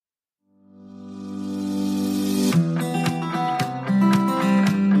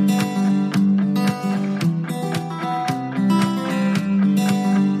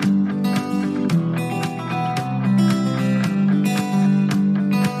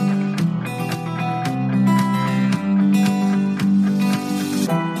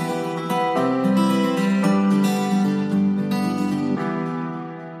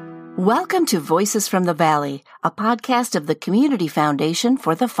Welcome to Voices from the Valley, a podcast of the Community Foundation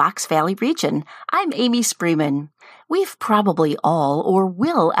for the Fox Valley region. I'm Amy Spreeman. We've probably all, or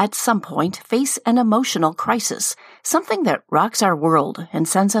will at some point, face an emotional crisis, something that rocks our world and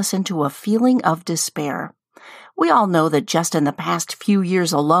sends us into a feeling of despair. We all know that just in the past few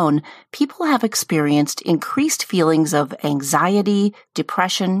years alone, people have experienced increased feelings of anxiety,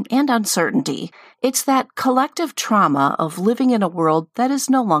 depression, and uncertainty. It's that collective trauma of living in a world that is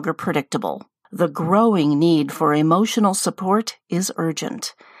no longer predictable. The growing need for emotional support is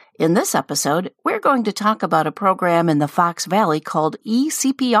urgent. In this episode, we're going to talk about a program in the Fox Valley called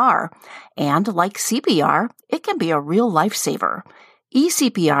eCPR, and like CPR, it can be a real lifesaver.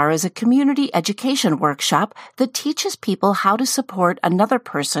 eCPR is a community education workshop that teaches people how to support another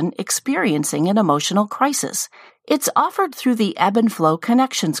person experiencing an emotional crisis. It's offered through the Ebb and Flow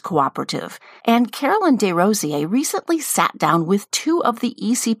Connections Cooperative, and Carolyn Desrosiers recently sat down with two of the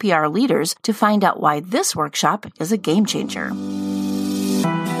eCPR leaders to find out why this workshop is a game changer.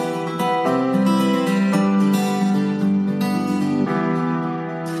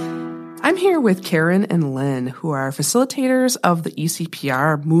 I'm here with Karen and Lynn, who are facilitators of the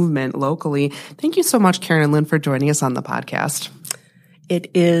eCPR movement locally. Thank you so much, Karen and Lynn, for joining us on the podcast.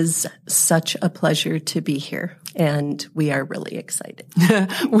 It is such a pleasure to be here, and we are really excited.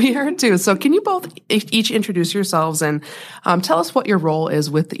 We are too. So can you both each introduce yourselves and tell us what your role is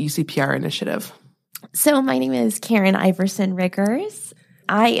with the eCPR initiative? So my name is Karen Iverson Riggers.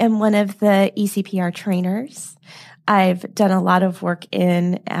 I am one of the eCPR trainers. I've done a lot of work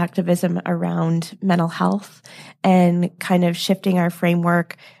in activism around mental health and kind of shifting our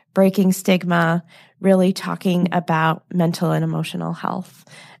framework, breaking stigma, really talking about mental and emotional health.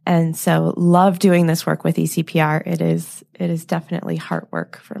 And so love doing this work with eCPR. It is definitely heart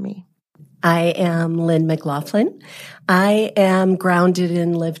work for me. I am Lynn McLaughlin. I am grounded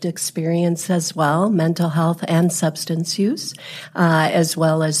in lived experience as well, mental health and substance use, as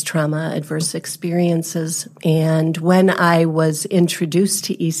well as trauma, adverse experiences. And when I was introduced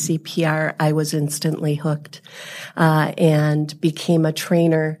to eCPR, I was instantly hooked, and became a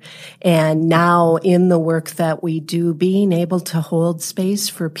trainer. And now in the work that we do, being able to hold space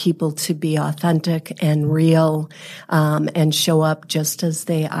for people to be authentic and real, and show up just as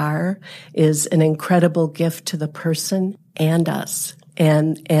they are is an incredible gift to the person and us.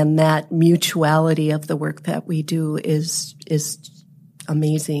 And that mutuality of the work that we do is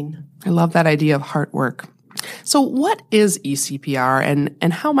amazing. I love that idea of heart work. So what is eCPR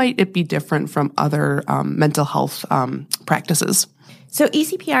and how might it be different from other mental health practices? So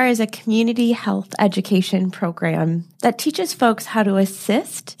eCPR is a community health education program that teaches folks how to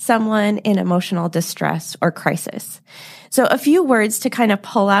assist someone in emotional distress or crisis. So a few words to kind of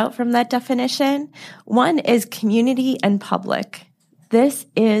pull out from that definition. One is community and public. This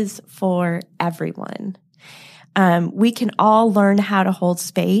is for everyone. We can all learn how to hold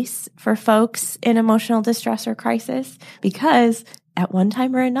space for folks in emotional distress or crisis because at one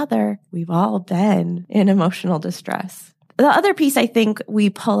time or another, we've all been in emotional distress. The other piece I think we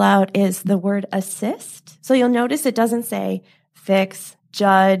pull out is the word assist. So you'll notice it doesn't say fix,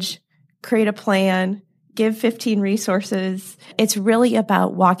 judge, create a plan, give 15 resources. It's really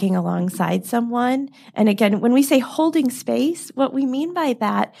about walking alongside someone. And again, when we say holding space, what we mean by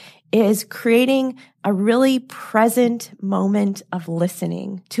that is creating a really present moment of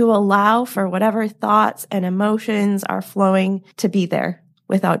listening to allow for whatever thoughts and emotions are flowing to be there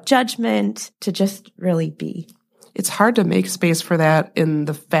without judgment, to just really be. It's hard to make space for that in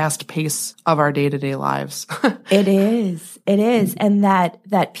the fast pace of our day-to-day lives. It is. And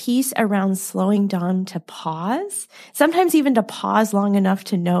that piece around slowing down to pause, sometimes even to pause long enough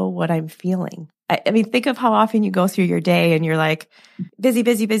to know what I'm feeling. I mean, think of how often you go through your day and you're like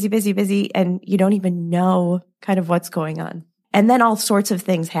busy, and you don't even know kind of what's going on. And then all sorts of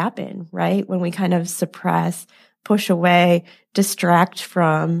things happen, right? When we kind of suppress, push away, distract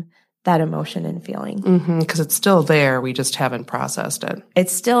from that emotion and feeling. Because it's still there. We just haven't processed it.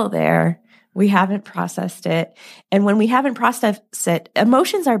 It's still there. We haven't processed it. And when we haven't processed it,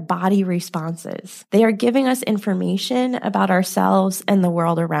 emotions are body responses. They are giving us information about ourselves and the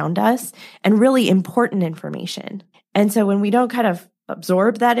world around us, and really important information. And so when we don't kind of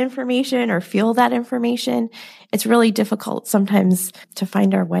absorb that information or feel that information, it's really difficult sometimes to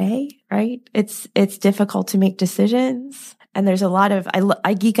find our way, right? It's difficult to make decisions. And there's a lot of,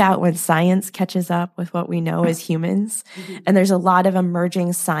 I geek out when science catches up with what we know as humans. Mm-hmm. And there's a lot of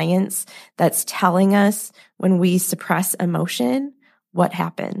emerging science that's telling us when we suppress emotion, what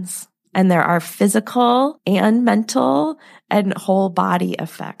happens. And there are physical and mental and whole body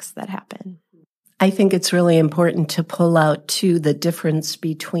effects that happen. I think it's really important to pull out, too, the difference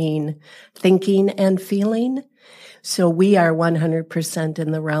between thinking and feeling. So we are 100%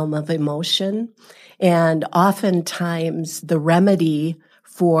 in the realm of emotion. And oftentimes the remedy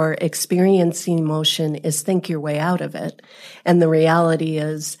for experiencing emotion is think your way out of it. And the reality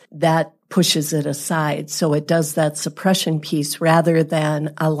is that pushes it aside. So it does that suppression piece rather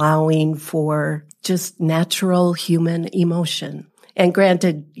than allowing for just natural human emotion. And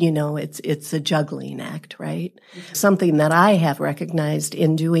granted, it's a juggling act, right? Something that I have recognized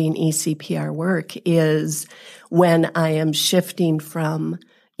in doing ECPR work is when I am shifting from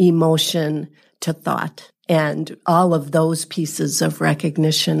emotion to thought. And all of those pieces of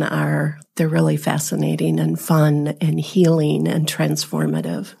recognition they're really fascinating and fun and healing and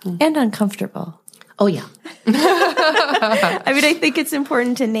transformative. And uncomfortable. Oh, yeah. I mean, I think it's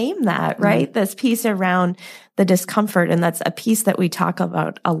important to name that, right? Mm-hmm. This piece around the discomfort, and that's a piece that we talk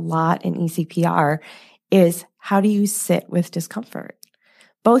about a lot in ECPR, is how do you sit with discomfort?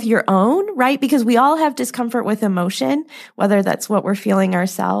 Both your own, right? Because we all have discomfort with emotion, whether that's what we're feeling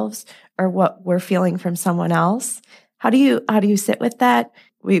ourselves or what we're feeling from someone else. How do you sit with that?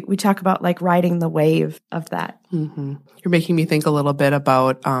 We talk about like riding the wave of that. Mm-hmm. You're making me think a little bit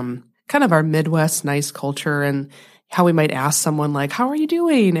about kind of our Midwest nice culture and how we might ask someone like, how are you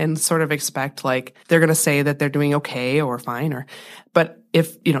doing? And sort of expect like they're going to say that they're doing okay or fine. But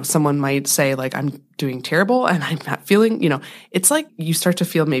if, someone might say like, I'm doing terrible and I'm not feeling, it's like you start to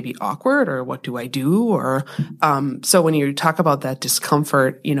feel maybe awkward or what do I do? Or, so when you talk about that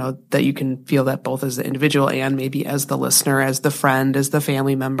discomfort, that you can feel that both as the individual and maybe as the listener, as the friend, as the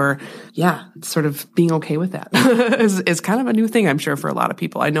family member. Yeah. Sort of being okay with that is kind of a new thing, I'm sure, for a lot of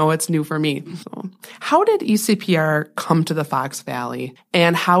people. I know it's new for me. So how did ECPR come to the Fox Valley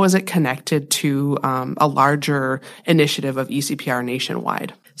and how is it connected to, a larger initiative of ECPR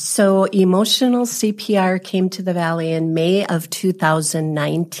nationwide? So emotional CPR came to the Valley in May of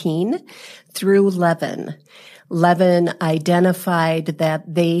 2019 through Levin. Levin identified that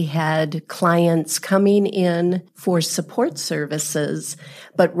they had clients coming in for support services,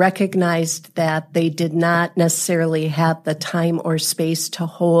 but recognized that they did not necessarily have the time or space to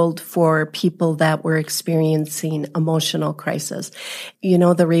hold for people that were experiencing emotional crisis.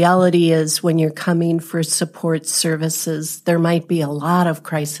 The reality is when you're coming for support services, there might be a lot of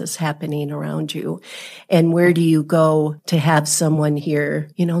crisis happening around you. And where do you go to have someone here?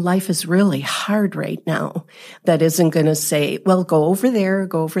 Life is really hard right now. That isn't going to say, well, go over there,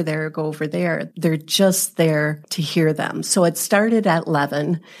 go over there, go over there. They're just there to hear them. So it started at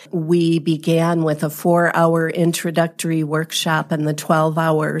Levin. We began with a 4-hour introductory workshop and the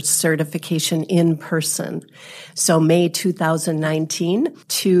 12-hour certification in person. So May 2019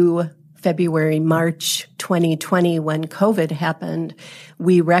 to March 2020, when COVID happened,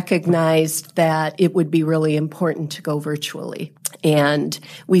 we recognized that it would be really important to go virtually. And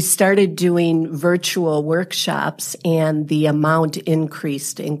we started doing virtual workshops and the amount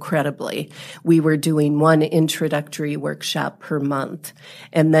increased incredibly. We were doing 1 introductory workshop per month.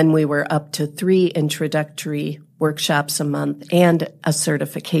 And then we were up to 3 introductory workshops a month and a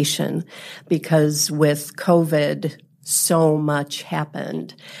certification because with COVID, so much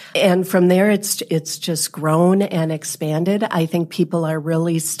happened. And from there, it's just grown and expanded. I think people are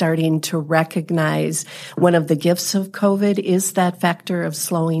really starting to recognize one of the gifts of COVID is that factor of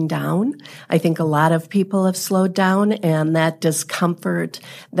slowing down. I think a lot of people have slowed down, and that discomfort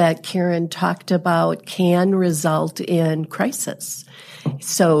that Karen talked about can result in crisis.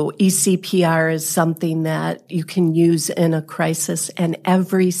 So ECPR is something that you can use in a crisis and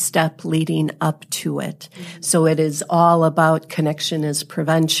every step leading up to it. Mm-hmm. So it is all about connection is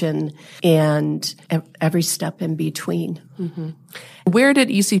prevention and every step in between. Mm-hmm. Where did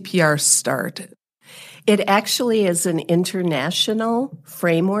ECPR start? It actually is an international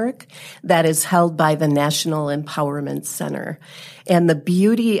framework that is held by the National Empowerment Center. And the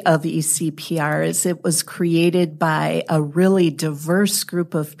beauty of ECPR is it was created by a really diverse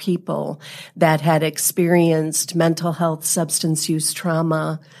group of people that had experienced mental health, substance use,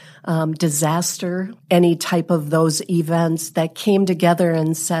 trauma, disaster, any type of those events that came together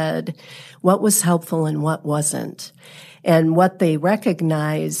and said what was helpful and what wasn't. And what they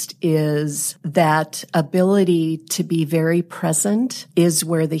recognized is that ability to be very present is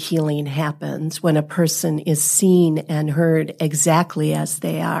where the healing happens. When a person is seen and heard exactly as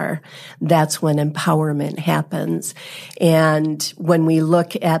they are, that's when empowerment happens. And when we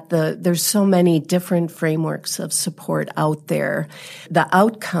look at there's so many different frameworks of support out there. The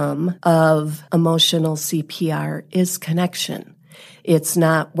outcome of emotional CPR is connection. It's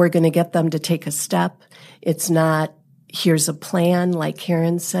not, we're going to get them to take a step. It's not, here's a plan, like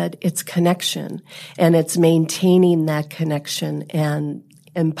Karen said, it's connection, and it's maintaining that connection and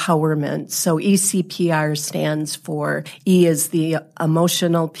empowerment. So ECPR stands for E is the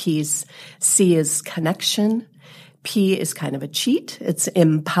emotional piece, C is connection, P is kind of a cheat. It's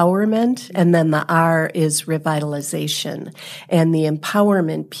empowerment. And then the R is revitalization. And the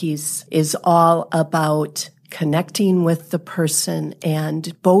empowerment piece is all about connecting with the person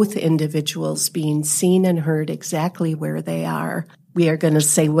and both individuals being seen and heard exactly where they are. We are going to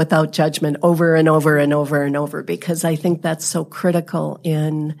say without judgment over and over and over and over, because I think that's so critical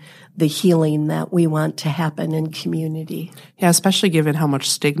in the healing that we want to happen in community. Yeah, especially given how much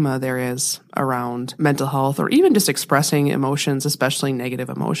stigma there is around mental health or even just expressing emotions, especially negative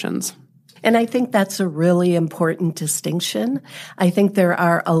emotions. And I think that's a really important distinction. I think there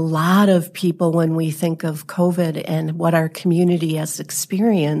are a lot of people, when we think of COVID and what our community has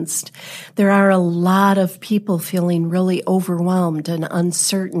experienced, there are a lot of people feeling really overwhelmed and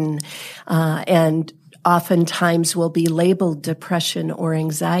uncertain, and oftentimes will be labeled depression or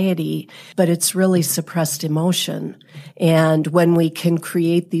anxiety, but it's really suppressed emotion. And when we can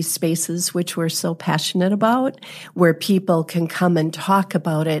create these spaces, which we're so passionate about, where people can come and talk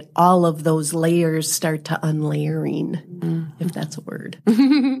about it, all of those layers start to unlayering, if that's a word.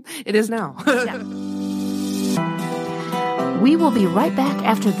 It is now. We will be right back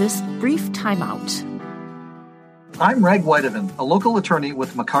after this brief timeout. I'm Reg Whitehaven, a local attorney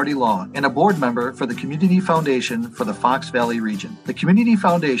with McCarty Law and a board member for the Community Foundation for the Fox Valley region. The Community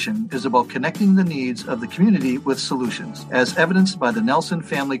Foundation is about connecting the needs of the community with solutions, as evidenced by the Nelson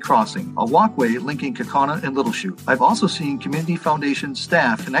Family Crossing, a walkway linking Kaukauna and Little Chute. I've also seen Community Foundation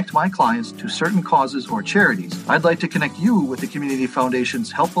staff connect my clients to certain causes or charities. I'd like to connect you with the Community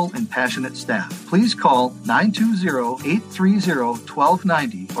Foundation's helpful and passionate staff. Please call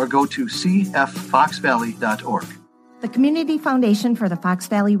 920-830-1290 or go to cffoxvalley.org. The Community Foundation for the Fox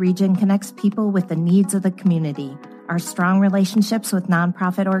Valley region connects people with the needs of the community. Our strong relationships with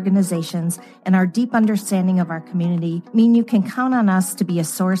nonprofit organizations and our deep understanding of our community mean you can count on us to be a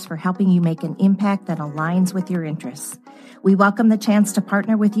source for helping you make an impact that aligns with your interests. We welcome the chance to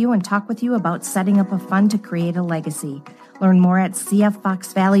partner with you and talk with you about setting up a fund to create a legacy. Learn more at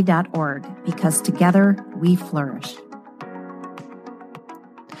cffoxvalley.org, because together we flourish.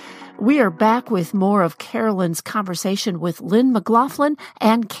 We are back with more of Carolyn's conversation with Lynn McLaughlin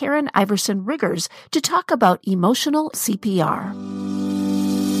and Karen Iverson Riggers to talk about emotional CPR.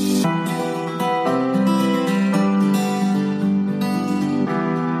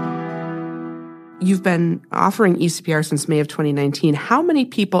 You've been offering ECPR since May of 2019. How many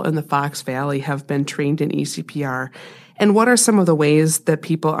people in the Fox Valley have been trained in ECPR? And what are some of the ways that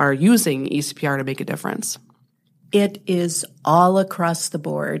people are using ECPR to make a difference? It is all across the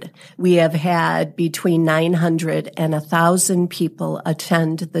board. We have had between 900 and 1,000 people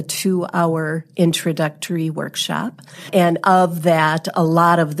attend the 2-hour introductory workshop. And of that, a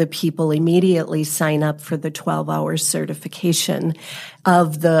lot of the people immediately sign up for the 12-hour certification.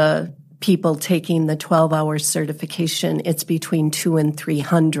 Of the people taking the 12-hour certification, it's between 200 and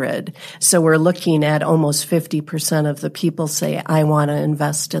 300. So we're looking at almost 50% of the people say, I want to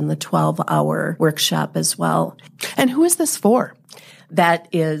invest in the 12-hour workshop as well. And who is this for? That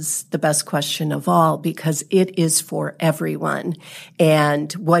is the best question of all, because it is for everyone. And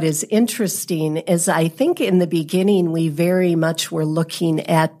what is interesting is I think in the beginning, we very much were looking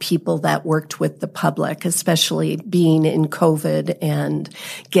at people that worked with the public, especially being in COVID and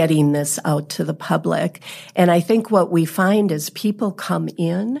getting this out to the public. And I think what we find is people come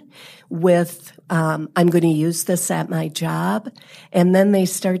in with, I'm going to use this at my job. And then they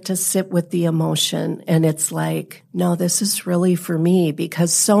start to sit with the emotion. And it's like, no, this is really for me,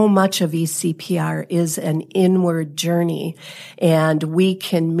 because so much of ECPR is an inward journey. And we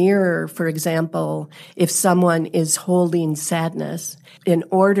can mirror, for example, if someone is holding sadness, in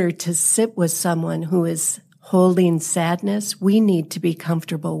order to sit with someone who is holding sadness, we need to be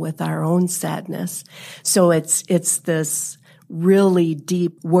comfortable with our own sadness. So it's this really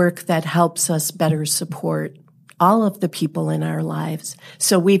deep work that helps us better support all of the people in our lives.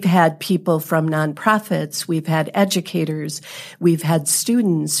 So we've had people from nonprofits, we've had educators, we've had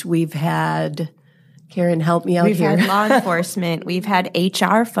students, we've had, Karen, help me out here. We've had law enforcement, we've had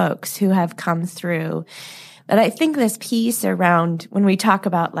HR folks who have come through. But I think this piece around when we talk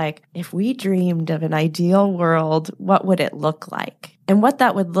about, like, if we dreamed of an ideal world, what would it look like? And what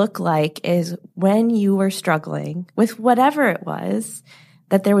that would look like is when you were struggling with whatever it was,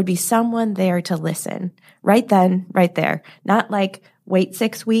 that there would be someone there to listen right then, right there. Not like, wait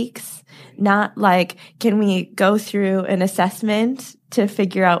 6 weeks, not like, can we go through an assessment to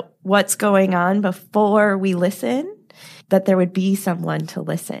figure out what's going on before we listen? that there would be someone to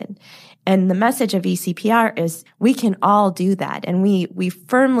listen. And the message of ECPR is we can all do that. And we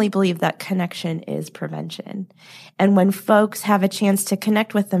firmly believe that connection is prevention. And when folks have a chance to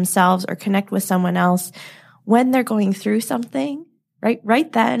connect with themselves or connect with someone else when they're going through something,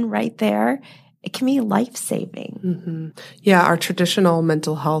 right then, right there, it can be life-saving. Mm-hmm. Yeah, our traditional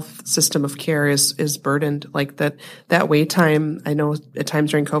mental health system of care is burdened. Like that wait time, I know at times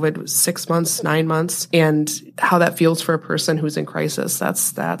during COVID was 6 months, 9 months, and how that feels for a person who's in crisis.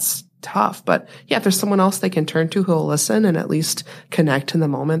 That's tough. But yeah, if there's someone else they can turn to who will listen and at least connect in the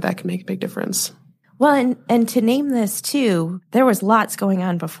moment, that can make a big difference. Well, and to name this too, there was lots going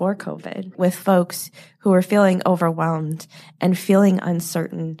on before COVID with folks who were feeling overwhelmed and feeling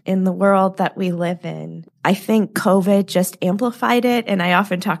uncertain in the world that we live in. I think COVID just amplified it. And I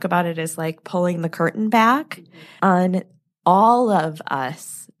often talk about it as like pulling the curtain back on all of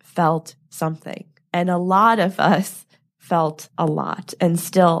us felt something. And a lot of us felt a lot and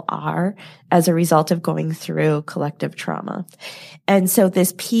still are as a result of going through collective trauma. And so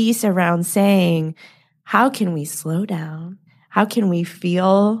this piece around saying, how can we slow down? How can we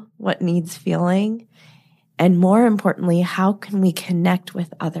feel what needs feeling? And more importantly, how can we connect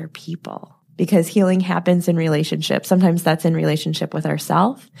with other people? Because healing happens in relationships. Sometimes that's in relationship with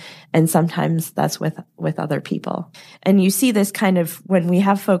ourselves, and sometimes that's with other people. And you see this kind of when we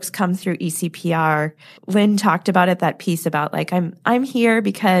have folks come through ECPR. Lynn talked about it, that piece about like, I'm here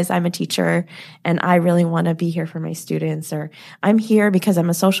because I'm a teacher and I really want to be here for my students, or I'm here because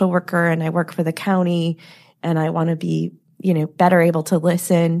I'm a social worker and I work for the county and I want to be, better able to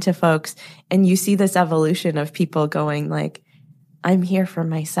listen to folks. And you see this evolution of people going like, I'm here for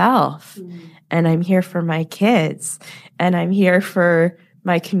myself and I'm here for my kids and I'm here for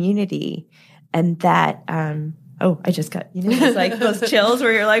my community. And that, I just got, it's like those chills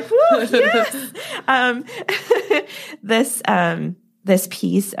where you're like, whoo, yes. This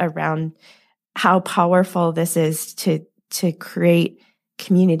piece around how powerful this is to create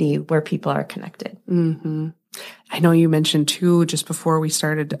community where people are connected. Mm-hmm. I know you mentioned too, just before we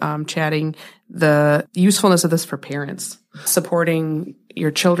started chatting, the usefulness of this for parents, supporting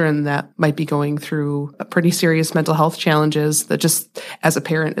your children that might be going through a pretty serious mental health challenges, that just as a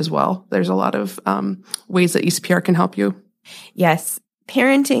parent as well. There's a lot of ways that ECPR can help you. Yes.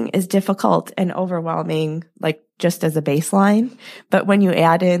 Parenting is difficult and overwhelming, like just as a baseline. But when you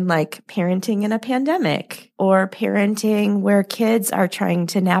add in like parenting in a pandemic or parenting where kids are trying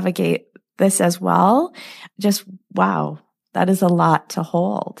to navigate this as well, just wow, that is a lot to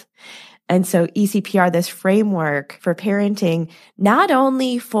hold. And so ECPR, this framework for parenting, not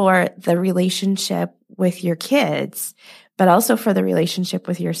only for the relationship with your kids, but also for the relationship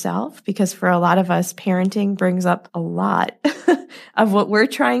with yourself, because for a lot of us, parenting brings up a lot of what we're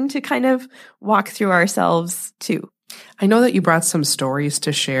trying to kind of walk through ourselves too. I know that you brought some stories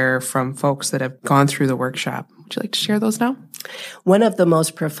to share from folks that have gone through the workshop. Would you like to share those now? One of the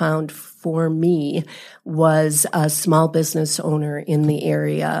most profound for me was a small business owner in the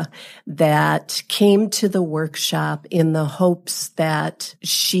area that came to the workshop in the hopes that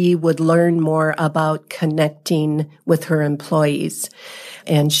she would learn more about connecting with her employees.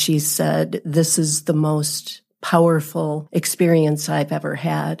 And she said, this is the most powerful experience I've ever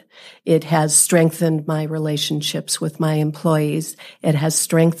had. It has strengthened my relationships with my employees. It has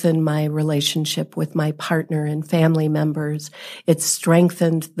strengthened my relationship with my partner and family members. It's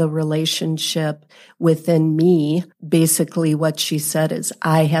strengthened the relationship within me. Basically, what she said is,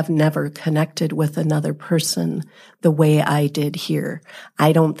 I have never connected with another person the way I did here.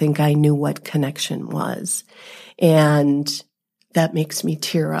 I don't think I knew what connection was. And that makes me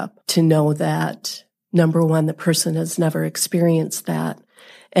tear up to know that, number one, the person has never experienced that.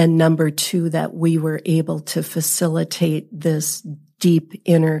 And number two, that we were able to facilitate this deep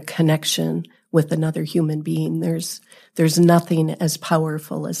inner connection with another human being. There's nothing as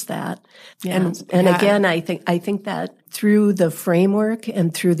powerful as that. Yeah. And again, I think that through the framework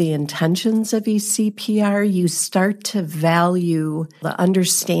and through the intentions of ECPR, you start to value the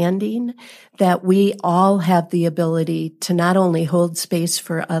understanding that we all have the ability to not only hold space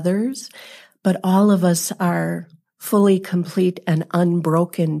for others, but all of us are fully complete and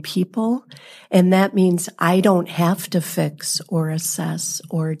unbroken people. And that means I don't have to fix or assess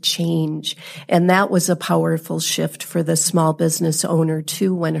or change. And that was a powerful shift for the small business owner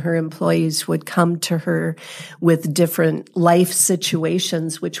too, when her employees would come to her with different life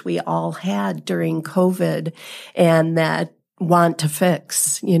situations, which we all had during COVID, and that want to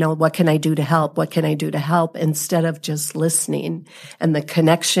fix, what can I do to help? What can I do to help? Instead of just listening. And the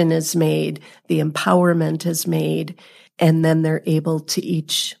connection is made, the empowerment is made, and then they're able to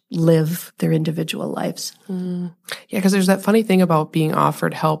each live their individual lives. Yeah, because there's that funny thing about being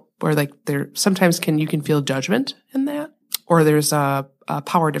offered help where like there sometimes you can feel judgment in that, or there's a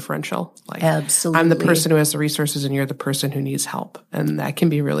power differential. Like, absolutely, I'm the person who has the resources and you're the person who needs help. And that can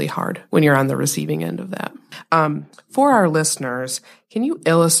be really hard when you're on the receiving end of that. For our listeners, can you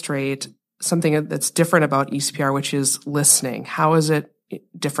illustrate something that's different about ECPR, which is listening? How is it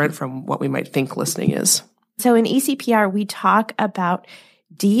different from what we might think listening is? So in ECPR, we talk about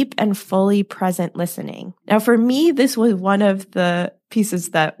deep and fully present listening. Now, for me, this was one of the pieces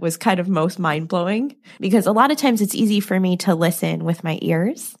that was kind of most mind-blowing, because a lot of times it's easy for me to listen with my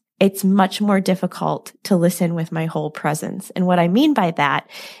ears. It's much more difficult to listen with my whole presence. And what I mean by that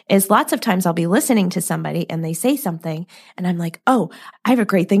is lots of times I'll be listening to somebody and they say something and I'm like, oh, I have a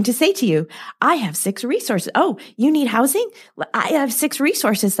great thing to say to you. I have 6 resources. Oh, you need housing? I have 6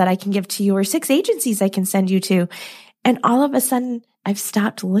 resources that I can give to you, or 6 agencies I can send you to. And all of a sudden I've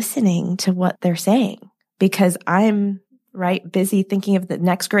stopped listening to what they're saying because I'm busy thinking of the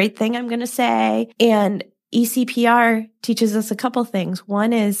next great thing I'm going to say. And ECPR teaches us a couple things.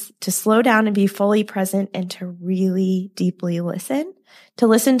 One is to slow down and be fully present and to really deeply listen, to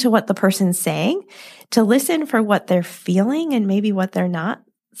listen to what the person's saying, to listen for what they're feeling and maybe what they're not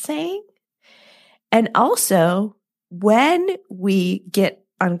saying. And also, when we get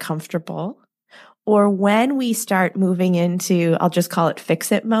uncomfortable or when we start moving into, I'll just call it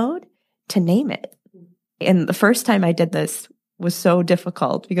fix-it mode, to name it. And the first time I did this was so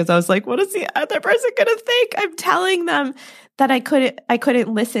difficult because I was like, what is the other person going to think? I'm telling them that I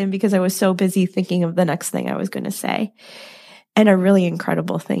couldn't listen because I was so busy thinking of the next thing I was going to say. And a really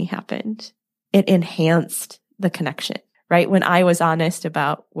incredible thing happened. It enhanced the connection, right? When I was honest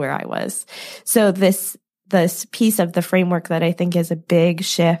about where I was. So this piece of the framework that I think is a big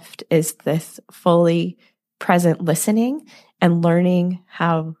shift is this fully present listening and learning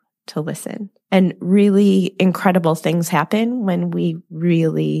how to listen. And really incredible things happen when we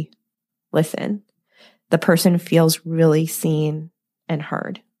really listen. The person feels really seen and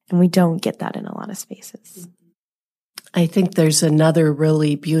heard. And we don't get that in a lot of spaces. I think there's another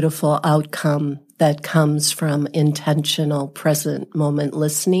really beautiful outcome that comes from intentional present moment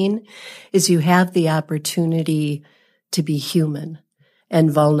listening is you have the opportunity to be human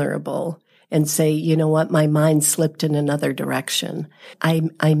and vulnerable and say, you know what, my mind slipped in another direction.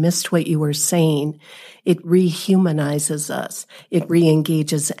 I missed what you were saying. It rehumanizes us. It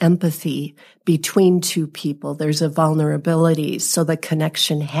reengages empathy between two people. There's a vulnerability. So the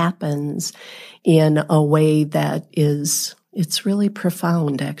connection happens in a way that it's really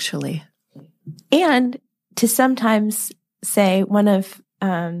profound, actually. And to sometimes say one of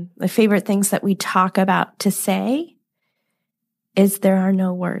the favorite things that we talk about to say is there are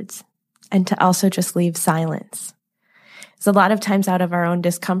no words. And to also just leave silence. So a lot of times out of our own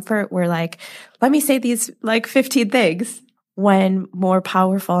discomfort, we're like, let me say these 15 things. When more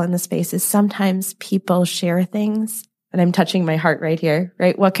powerful in the space is sometimes people share things, and I'm touching my heart right here,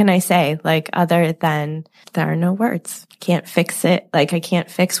 right? What can I say? Other than there are no words. Can't fix it. I can't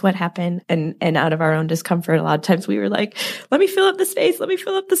fix what happened. And out of our own discomfort, a lot of times we were like, let me fill up the space. Let me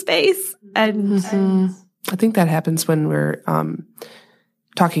fill up the space. And I think that happens when we're,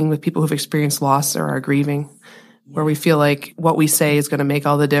 talking with people who've experienced loss or are grieving, where we feel like what we say is going to make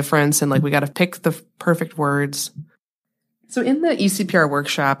all the difference and we got to pick the perfect words. So in the ECPR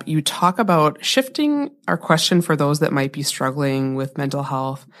workshop, you talk about shifting our question for those that might be struggling with mental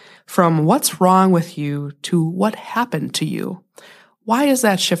health from what's wrong with you to what happened to you. Why is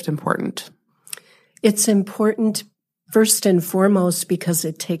that shift important? It's important first and foremost because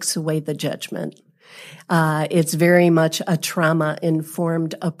it takes away the judgment. It's very much a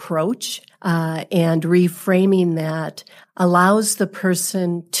trauma-informed approach, and reframing that allows the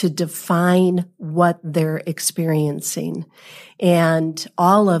person to define what they're experiencing. And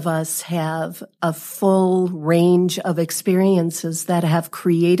all of us have a full range of experiences that have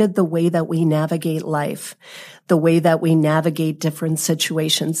created the way that we navigate life, the way that we navigate different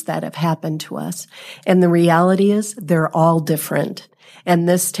situations that have happened to us. And the reality is they're all different. And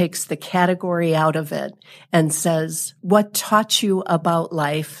this takes the category out of it and says, what taught you about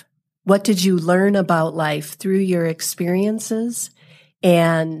life? What did you learn about life through your experiences?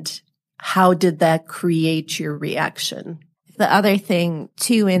 And how did that create your reaction? The other thing,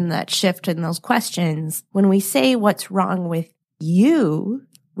 too, in that shift in those questions, when we say what's wrong with you,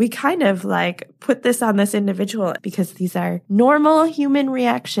 we kind of put this on this individual because these are normal human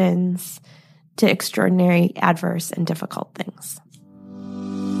reactions to extraordinary, adverse, and difficult things.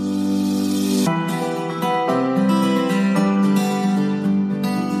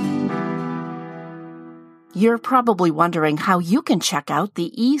 You're probably wondering how you can check out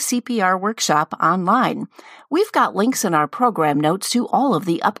the eCPR workshop online. We've got links in our program notes to all of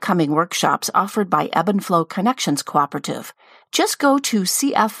the upcoming workshops offered by Ebb and Flow Connections Cooperative. Just go to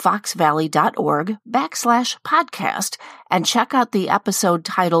cffoxvalley.org/podcast and check out the episode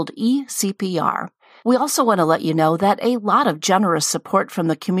titled eCPR. We also want to let you know that a lot of generous support from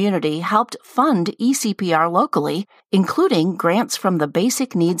the community helped fund eCPR locally, including grants from the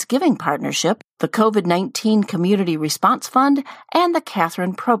Basic Needs Giving Partnership, the COVID-19 Community Response Fund, and the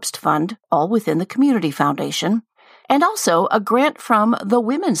Catherine Probst Fund, all within the Community Foundation, and also a grant from the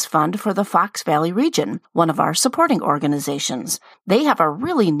Women's Fund for the Fox Valley region, one of our supporting organizations. They have a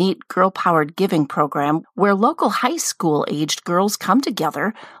really neat girl-powered giving program where local high school-aged girls come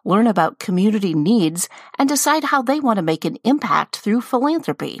together, learn about community needs, and decide how they want to make an impact through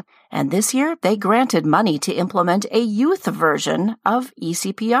philanthropy. And this year, they granted money to implement a youth version of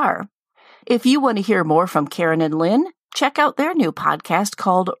eCPR. If you want to hear more from Karen and Lynn, check out their new podcast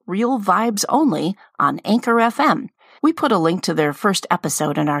called Real Vibes Only on Anchor FM. We put a link to their first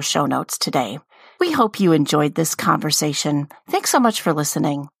episode in our show notes today. We hope you enjoyed this conversation. Thanks so much for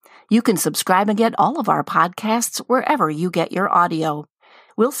listening. You can subscribe and get all of our podcasts wherever you get your audio.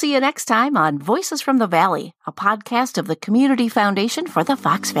 We'll see you next time on Voices from the Valley, a podcast of the Community Foundation for the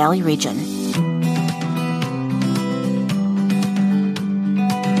Fox Valley region.